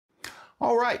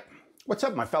All right, what's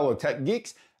up my fellow tech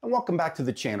geeks, and welcome back to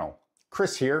the channel.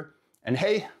 Chris here, and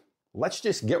hey, let's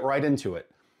just get right into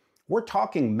it. We're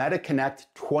talking MetaConnect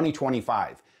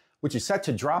 2025, which is set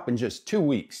to drop in just 2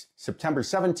 weeks, September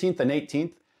 17th and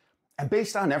 18th. And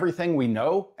based on everything we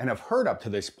know and have heard up to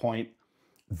this point,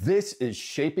 this is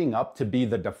shaping up to be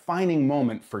the defining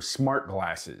moment for smart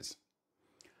glasses.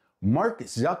 Mark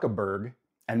Zuckerberg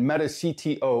and Meta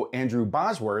CTO Andrew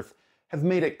Bosworth have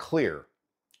made it clear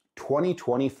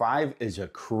 2025 is a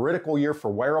critical year for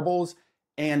wearables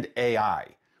and AI.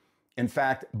 In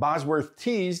fact, Bosworth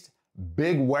teased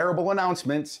big wearable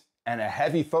announcements and a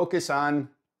heavy focus on,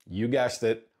 you guessed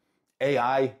it,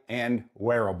 AI and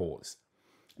wearables.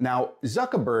 Now,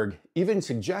 Zuckerberg even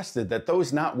suggested that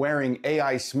those not wearing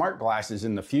AI smart glasses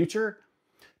in the future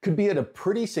could be at a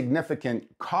pretty significant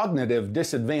cognitive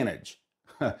disadvantage.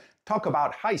 Talk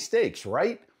about high stakes,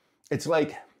 right? It's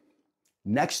like,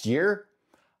 next year,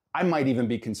 I might even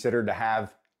be considered to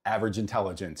have average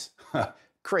intelligence.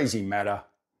 Crazy Meta.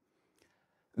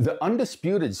 The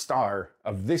undisputed star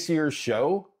of this year's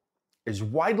show is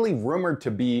widely rumored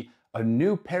to be a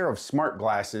new pair of smart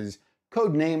glasses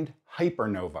codenamed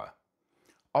Hypernova,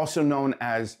 also known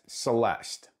as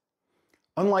Celeste.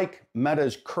 Unlike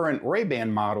Meta's current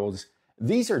Ray-Ban models,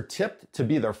 these are tipped to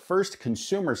be their first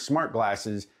consumer smart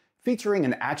glasses featuring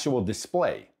an actual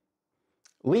display.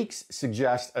 Leaks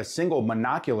suggest a single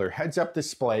monocular heads-up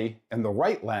display in the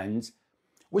right lens,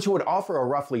 which would offer a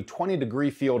roughly 20-degree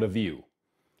field of view.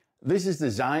 This is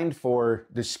designed for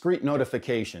discrete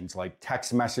notifications like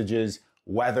text messages,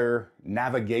 weather,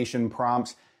 navigation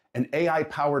prompts, and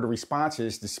AI-powered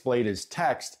responses displayed as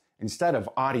text instead of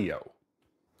audio.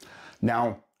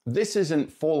 Now, this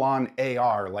isn't full-on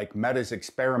AR like Meta's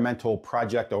experimental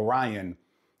Project Orion,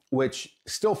 which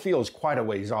still feels quite a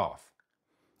ways off.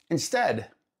 Instead,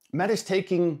 Meta's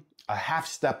taking a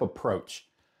half-step approach.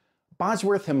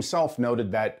 Bosworth himself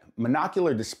noted that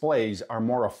monocular displays are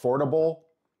more affordable,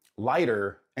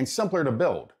 lighter, and simpler to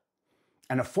build.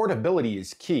 And affordability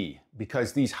is key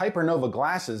because these Hypernova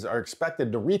glasses are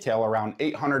expected to retail around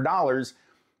 $800,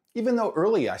 even though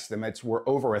early estimates were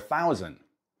over $1,000.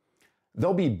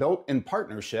 They'll be built in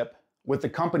partnership with the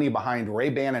company behind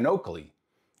Ray-Ban and Oakley,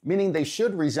 meaning they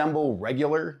should resemble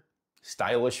regular,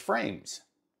 stylish frames.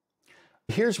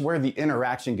 Here's where the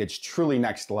interaction gets truly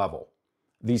next level.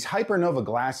 These Hypernova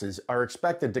glasses are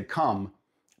expected to come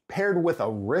paired with a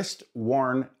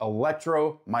wrist-worn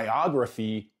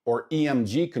electromyography or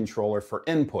EMG controller for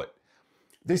input.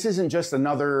 This isn't just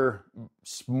another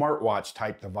smartwatch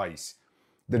type device.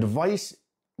 The device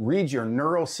reads your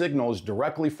neural signals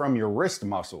directly from your wrist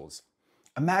muscles.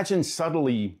 Imagine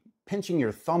subtly pinching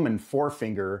your thumb and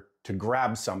forefinger to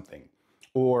grab something,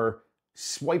 or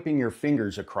swiping your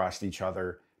fingers across each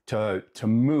other to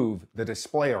move the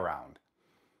display around.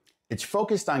 It's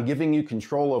focused on giving you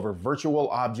control over virtual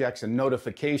objects and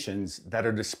notifications that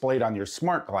are displayed on your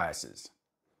smart glasses.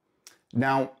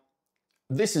 Now,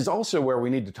 this is also where we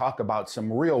need to talk about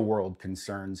some real-world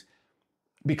concerns,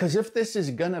 because if this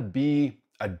is going to be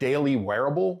a daily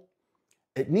wearable,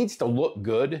 it needs to look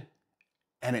good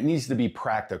and it needs to be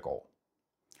practical.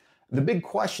 The big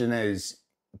question is,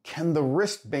 can the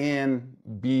wristband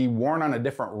be worn on a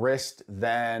different wrist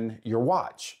than your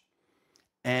watch?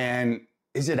 And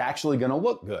is it actually going to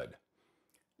look good?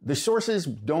 The sources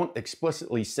don't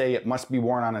explicitly say it must be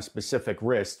worn on a specific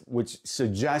wrist, which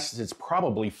suggests it's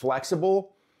probably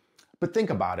flexible. But think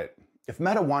about it. If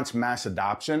Meta wants mass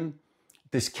adoption,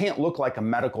 this can't look like a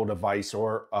medical device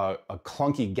or a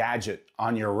clunky gadget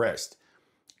on your wrist.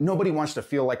 Nobody wants to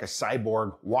feel like a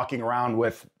cyborg walking around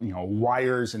with,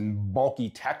 wires and bulky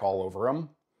tech all over them.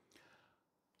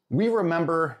 We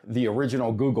remember the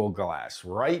original Google Glass,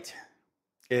 right?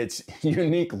 Its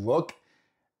unique look,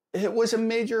 it was a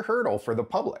major hurdle for the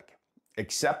public.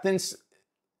 Acceptance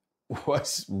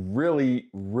was really,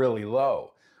 really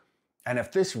low. And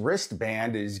if this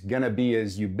wristband is gonna be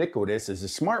as ubiquitous as a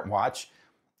smartwatch,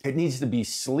 it needs to be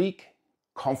sleek,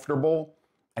 comfortable,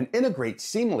 and integrate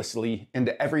seamlessly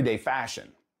into everyday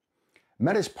fashion.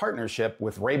 Meta's partnership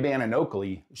with Ray-Ban and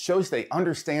Oakley shows they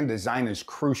understand design is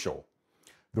crucial.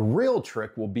 The real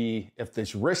trick will be if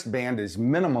this wristband is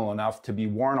minimal enough to be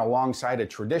worn alongside a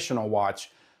traditional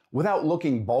watch without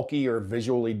looking bulky or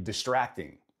visually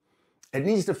distracting. It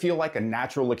needs to feel like a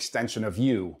natural extension of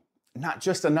you, not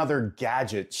just another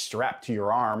gadget strapped to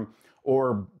your arm,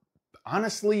 or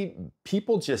honestly,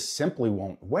 people just simply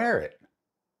won't wear it.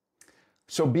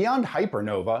 So beyond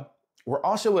Hypernova, we're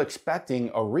also expecting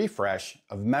a refresh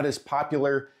of Meta's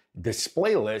popular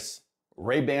displayless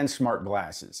Ray-Ban smart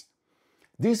glasses.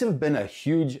 These have been a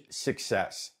huge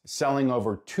success, selling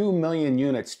over 2 million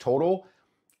units total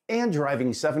and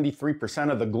driving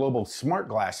 73% of the global smart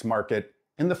glass market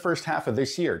in the first half of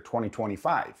this year,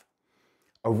 2025.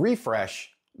 A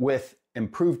refresh with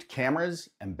improved cameras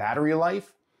and battery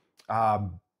life,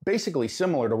 basically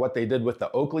similar to what they did with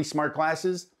the Oakley smart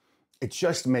glasses, it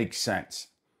just makes sense.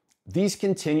 These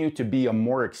continue to be a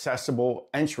more accessible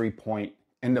entry point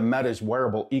into Meta's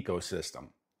wearable ecosystem.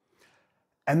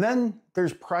 And then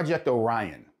there's Project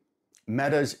Orion,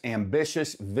 Meta's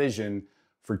ambitious vision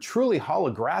for truly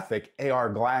holographic AR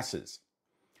glasses.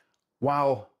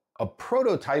 While a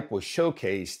prototype was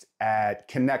showcased at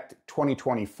Connect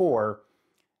 2024,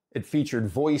 it featured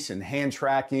voice and hand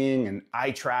tracking and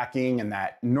eye tracking and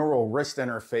that neural wrist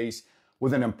interface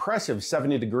with an impressive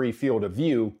 70-degree field of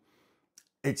view.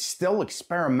 It's still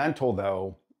experimental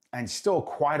though, and still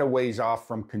quite a ways off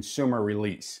from consumer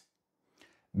release.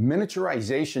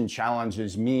 Miniaturization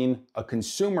challenges mean a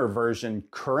consumer version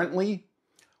currently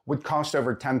would cost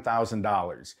over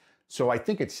 $10,000. So I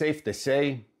think it's safe to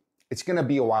say it's going to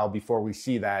be a while before we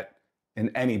see that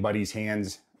in anybody's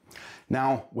hands.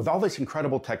 Now, with all this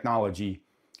incredible technology,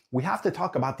 we have to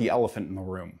talk about the elephant in the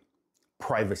room: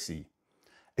 privacy.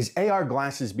 As AR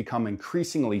glasses become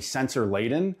increasingly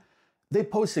sensor-laden, they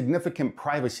pose significant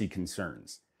privacy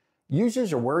concerns.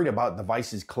 Users are worried about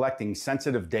devices collecting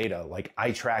sensitive data like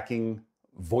eye tracking,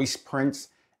 voice prints,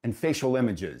 and facial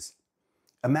images.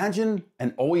 Imagine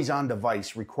an always-on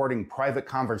device recording private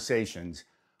conversations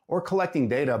or collecting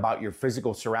data about your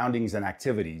physical surroundings and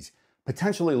activities,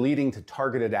 potentially leading to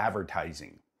targeted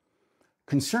advertising.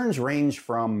 Concerns range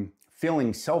from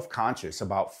feeling self-conscious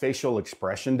about facial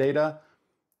expression data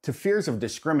to fears of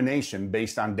discrimination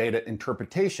based on data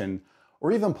interpretation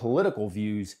or even political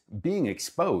views being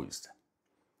exposed.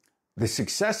 The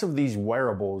success of these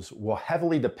wearables will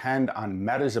heavily depend on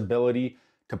Meta's ability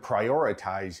to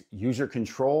prioritize user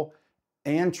control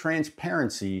and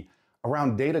transparency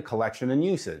around data collection and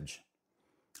usage.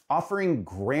 Offering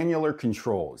granular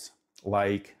controls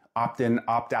like opt-in,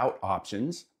 opt-out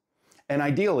options, and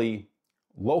ideally,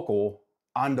 local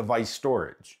on-device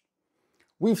storage.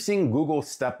 We've seen Google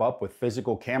step up with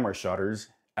physical camera shutters,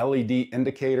 LED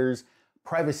indicators,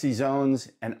 privacy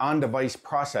zones, and on-device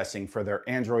processing for their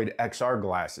Android XR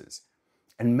glasses.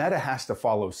 And Meta has to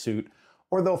follow suit,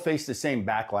 or they'll face the same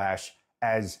backlash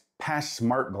as past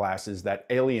smart glasses that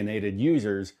alienated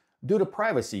users due to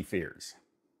privacy fears.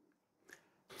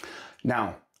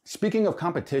 Now, speaking of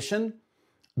competition,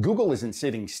 Google isn't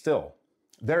sitting still.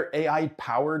 Their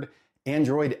AI-powered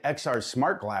Android XR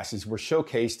smart glasses were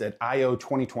showcased at I/O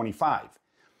 2025.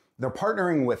 They're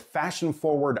partnering with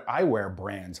fashion-forward eyewear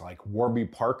brands like Warby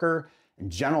Parker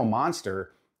and General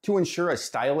Monster to ensure a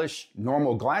stylish,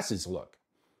 normal glasses look.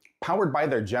 Powered by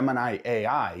their Gemini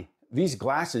AI, these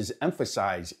glasses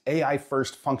emphasize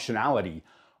AI-first functionality,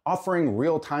 offering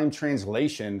real-time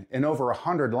translation in over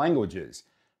 100 languages,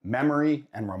 memory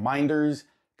and reminders,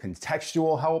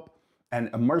 contextual help,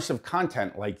 and immersive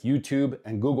content like YouTube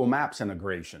and Google Maps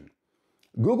integration.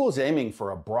 Google's aiming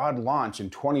for a broad launch in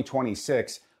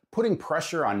 2026, putting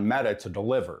pressure on Meta to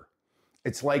deliver.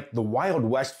 It's like the Wild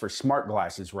West for smart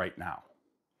glasses right now.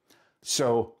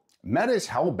 So, Meta's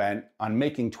hell-bent on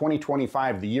making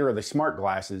 2025 the year of the smart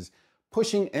glasses,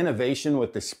 pushing innovation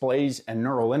with displays and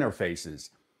neural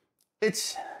interfaces.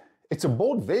 It's a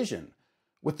bold vision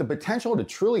with the potential to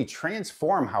truly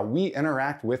transform how we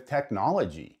interact with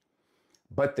technology.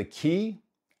 But the key,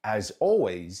 as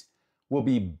always, will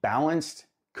be balanced,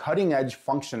 cutting-edge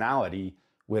functionality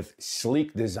with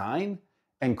sleek design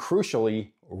and,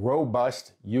 crucially,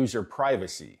 robust user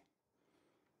privacy.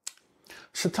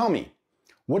 So tell me,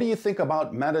 what do you think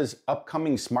about Meta's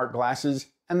upcoming smart glasses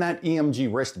and that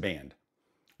EMG wristband?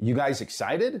 You guys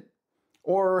excited?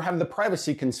 Or have the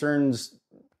privacy concerns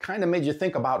kind of made you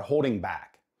think about holding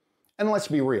back? And let's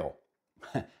be real,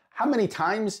 how many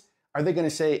times are they going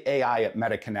to say AI at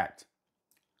MetaConnect?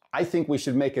 I think we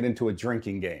should make it into a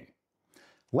drinking game.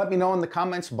 Let me know in the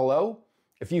comments below.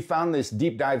 If you found this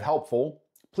deep dive helpful,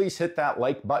 please hit that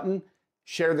like button,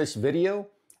 share this video,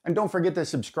 and don't forget to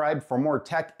subscribe for more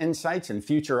tech insights and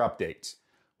future updates.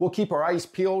 We'll keep our eyes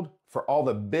peeled for all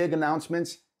the big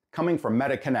announcements coming from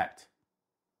MetaConnect.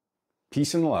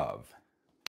 Peace and love.